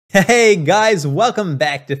Hey guys, welcome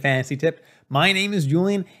back to Fantasy Tip. My name is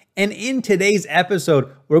Julian, and in today's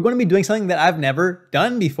episode, we're going to be doing something that I've never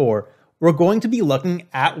done before. We're going to be looking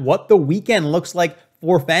at what the weekend looks like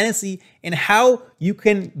for fantasy and how you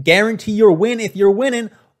can guarantee your win if you're winning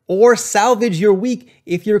or salvage your week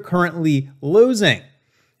if you're currently losing.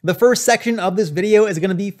 The first section of this video is going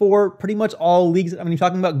to be for pretty much all leagues. I'm going to be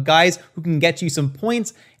talking about guys who can get you some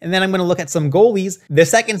points, and then I'm going to look at some goalies. The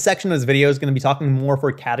second section of this video is going to be talking more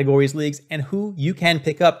for categories leagues and who you can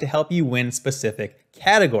pick up to help you win specific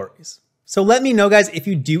categories. So let me know, guys, if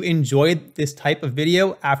you do enjoy this type of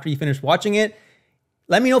video after you finish watching it.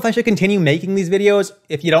 Let me know if I should continue making these videos.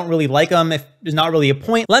 If you don't really like them, if there's not really a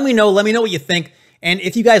point, let me know what you think. And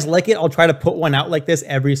if you guys like it, I'll try to put one out like this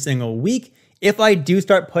every single week. If I do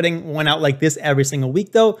start putting one out like this every single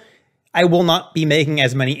week, though, I will not be making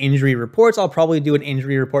as many injury reports. I'll probably do an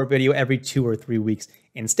injury report video every 2 or 3 weeks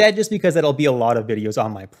instead, just because that'll be a lot of videos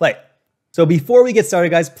on my plate. So before we get started,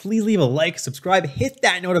 guys, please leave a like, subscribe, hit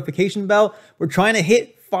that notification bell. We're trying to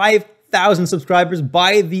hit 5,000 subscribers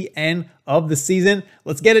by the end of the season.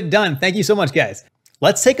 Let's get it done. Thank you so much, guys.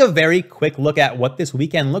 Let's take a very quick look at what this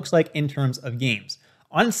weekend looks like in terms of games.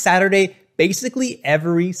 On Saturday, basically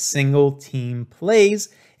every single team plays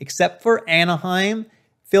except for Anaheim,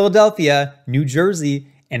 Philadelphia, New Jersey,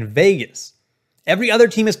 and Vegas. Every other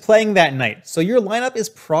team is playing that night, so your lineup is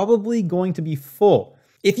probably going to be full.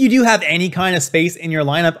 If you do have any kind of space in your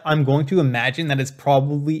lineup, I'm going to imagine that it's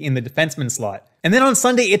probably in the defenseman slot. And then on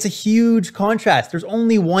Sunday, it's a huge contrast. There's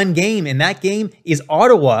only one game, and that game is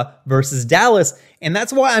Ottawa versus Dallas. And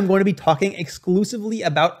that's why I'm going to be talking exclusively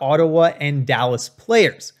about Ottawa and Dallas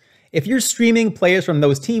players. If you're streaming players from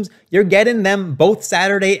those teams, you're getting them both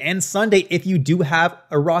Saturday and Sunday if you do have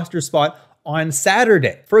a roster spot on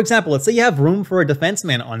Saturday. For example, let's say you have room for a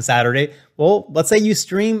defenseman on Saturday. Well, let's say you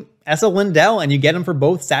stream Esa Lindell and you get him for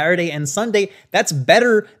both Saturday and Sunday. That's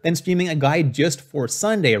better than streaming a guy just for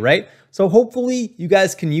Sunday, right? So hopefully you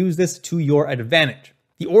guys can use this to your advantage.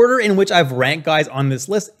 The order in which I've ranked guys on this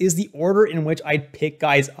list is the order in which I'd pick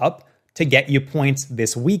guys up to get you points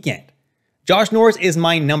this weekend. Josh Norris is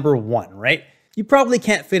my number 1, right? You probably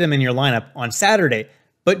can't fit him in your lineup on Saturday,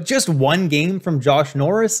 but just one game from Josh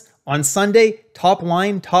Norris on Sunday, top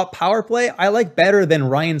line, top power play, I like better than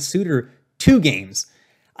Ryan Suter 2 games.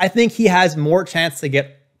 I think he has more chance to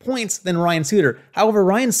get points than Ryan Suter. However,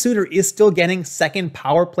 Ryan Suter is still getting second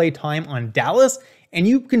power play time on Dallas, and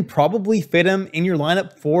you can probably fit him in your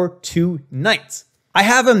lineup for 2 nights. I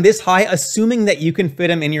have him this high, assuming that you can fit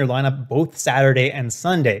him in your lineup both Saturday and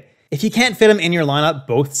Sunday. If you can't fit him in your lineup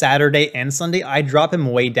both Saturday and Sunday, I drop him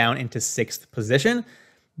way down into 6th position.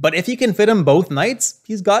 But if you can fit him both nights,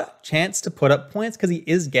 he's got a chance to put up points because he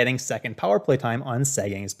is getting second power play time on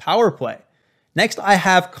Seguin's power play. Next, I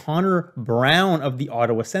have Connor Brown of the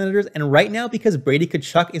Ottawa Senators. And right now, because Brady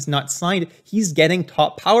Tkachuk is not signed, he's getting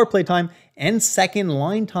top power play time and second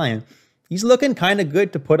line time. He's looking kind of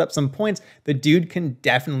good to put up some points. The dude can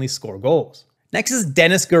definitely score goals. Next is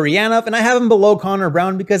Denis Gurianov, and I have him below Connor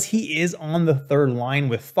Brown because he is on the 3rd line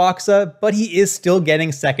with Faksa, but he is still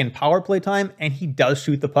getting second power play time, and he does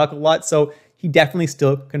shoot the puck a lot, so he definitely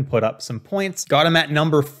still can put up some points. Got him at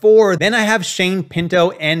number 4. Then I have Shane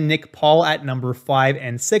Pinto and Nick Paul at number 5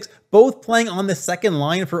 and 6, both playing on the 2nd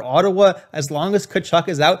line for Ottawa. As long as Tkachuk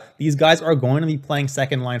is out, these guys are going to be playing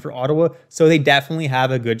 2nd line for Ottawa, so they definitely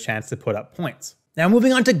have a good chance to put up points. Now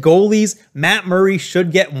moving on to goalies, Matt Murray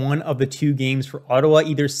should get one of the 2 games for Ottawa,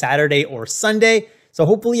 either Saturday or Sunday. So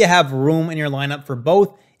hopefully you have room in your lineup for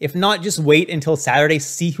both. If not, just wait until Saturday,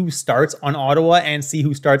 see who starts on Ottawa and see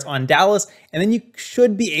who starts on Dallas. And then you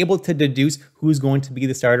should be able to deduce who's going to be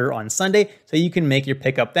the starter on Sunday so you can make your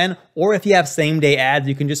pickup then. Or if you have same day ads,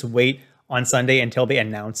 you can just wait on Sunday until they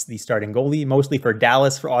announce the starting goalie. Mostly for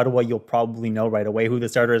Dallas. For Ottawa, you'll probably know right away who the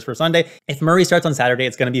starter is for Sunday. If Murray starts on Saturday,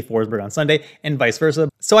 it's going to be Forsberg on Sunday and vice versa.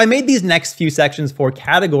 So I made these next few sections for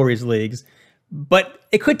categories leagues, but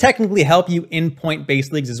it could technically help you in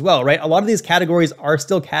point-based leagues as well, right? A lot of these categories are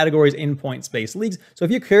still categories in points-based leagues. So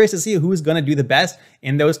if you're curious to see who's going to do the best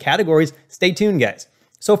in those categories, stay tuned, guys.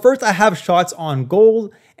 So first I have shots on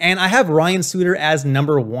goal, and I have Ryan Suter as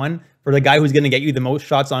number 1 for the guy who's going to get you the most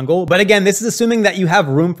shots on goal. But again, this is assuming that you have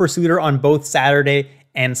room for Suter on both Saturday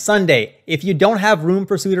and Sunday. If you don't have room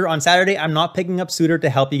for Suter on Saturday, I'm not picking up Suter to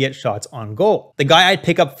help you get shots on goal. The guy I'd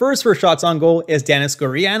pick up first for shots on goal is Denis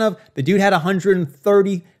Gurianov. The dude had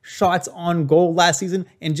 130 shots on goal last season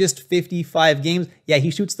in just 55 games. Yeah, he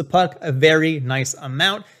shoots the puck a very nice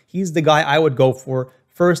amount. He's the guy I would go for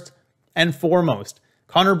first and foremost.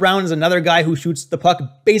 Connor Brown is another guy who shoots the puck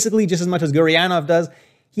basically just as much as Gurianov does.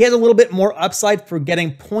 He has a little bit more upside for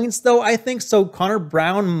getting points though, I think. So Connor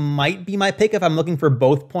Brown might be my pick if I'm looking for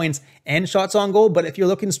both points and shots on goal. But if you're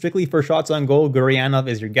looking strictly for shots on goal, Gurianov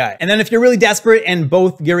is your guy. And then if you're really desperate and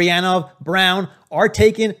both Gurianov, Brown are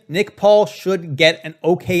taken, Nick Paul should get an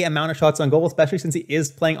okay amount of shots on goal, especially since he is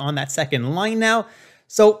playing on that second line now.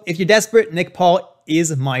 So if you're desperate, Nick Paul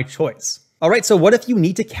is my choice. All right, so what if you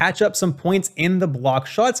need to catch up some points in the block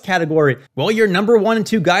shots category? Well, your number 1 and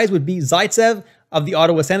 2 guys would be Zaitsev of the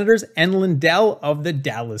Ottawa Senators and Lindell of the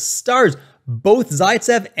Dallas Stars. Both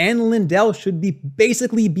Zaitsev and Lindell should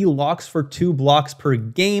basically be locks for 2 blocks per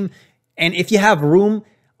game. And if you have room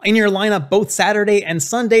in your lineup both Saturday and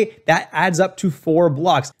Sunday, that adds up to 4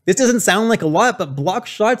 blocks. This doesn't sound like a lot, but block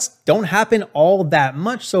shots don't happen all that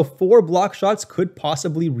much, so 4 block shots could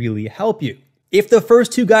possibly really help you. If the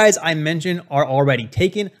first 2 guys I mentioned are already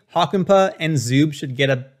taken, Hakanpää and Zub should get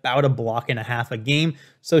about a block and a half a game,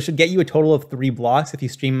 so it should get you a total of 3 blocks if you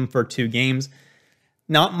stream them for 2 games.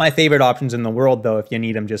 Not my favorite options in the world, though, if you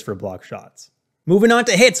need them just for block shots. Moving on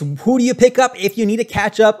to hits. Who do you pick up if you need to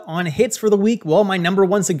catch up on hits for the week? Well, my number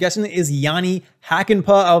 1 suggestion is Jani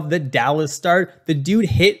Hakanpää of the Dallas Stars. The dude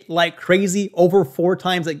hit like crazy over 4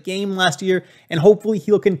 times a game last year, and hopefully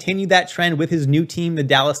he'll continue that trend with his new team, the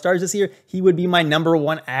Dallas Stars, this year. He would be my number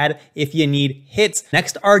 1 ad if you need hits.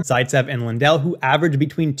 Next are Zaitsev and Lindell, who average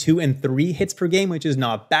between 2 and 3 hits per game, which is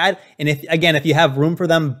not bad. And if you have room for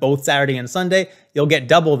them both Saturday and Sunday, you'll get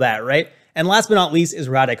double that, right? And last but not least is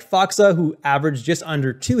Radek Faksa, who averaged just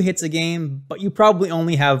under 2 hits a game, but you probably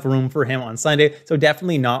only have room for him on Sunday, so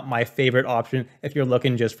definitely not my favorite option if you're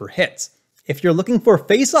looking just for hits. If you're looking for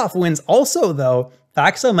face-off wins also, though,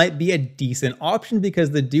 Faksa might be a decent option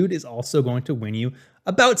because the dude is also going to win you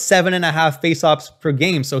about 7.5 face-offs per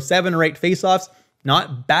game, so 7 or 8 face-offs,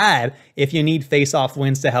 not bad if you need face-off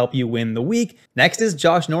wins to help you win the week. Next is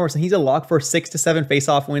Josh Norris, and he's a lock for 6 to 7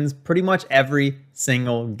 face-off wins pretty much every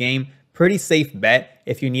single game. Pretty safe bet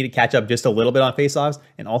if you need to catch up just a little bit on faceoffs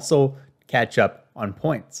and also catch up on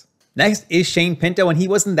points. Next is Shane Pinto, and he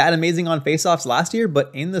wasn't that amazing on faceoffs last year,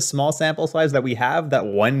 but in the small sample size that we have, that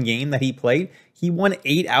 1 game that he played, he won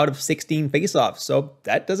 8 out of 16 faceoffs, so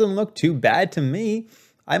that doesn't look too bad to me.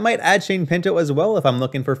 I might add Shane Pinto as well if I'm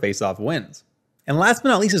looking for faceoff wins. And last but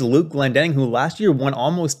not least is Luke Glendening, who last year won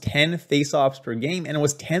almost 10 faceoffs per game and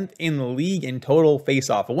was 10th in the league in total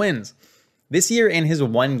faceoff wins. This year, in his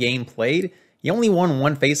 1 game played, he only won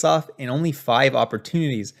 1 faceoff and only 5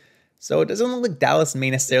 opportunities. So it doesn't look like Dallas may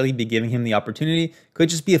necessarily be giving him the opportunity. Could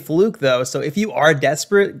just be a fluke, though. So if you are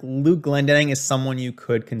desperate, Luke Glendening is someone you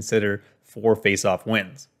could consider for faceoff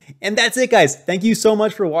wins. And that's it, guys. Thank you so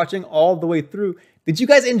much for watching all the way through. Did you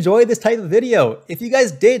guys enjoy this type of video? If you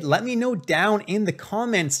guys did, let me know down in the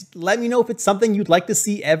comments. Let me know if it's something you'd like to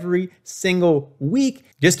see every single week.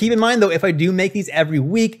 Just keep in mind, though, if I do make these every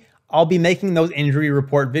week, I'll be making those injury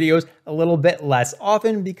report videos a little bit less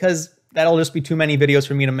often because that'll just be too many videos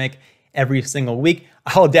for me to make every single week.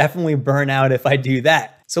 I'll definitely burn out if I do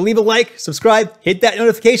that. So leave a like, subscribe, hit that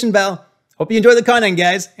notification bell. Hope you enjoy the content,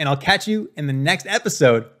 guys, and I'll catch you in the next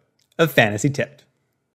episode of Fantasy Tipped.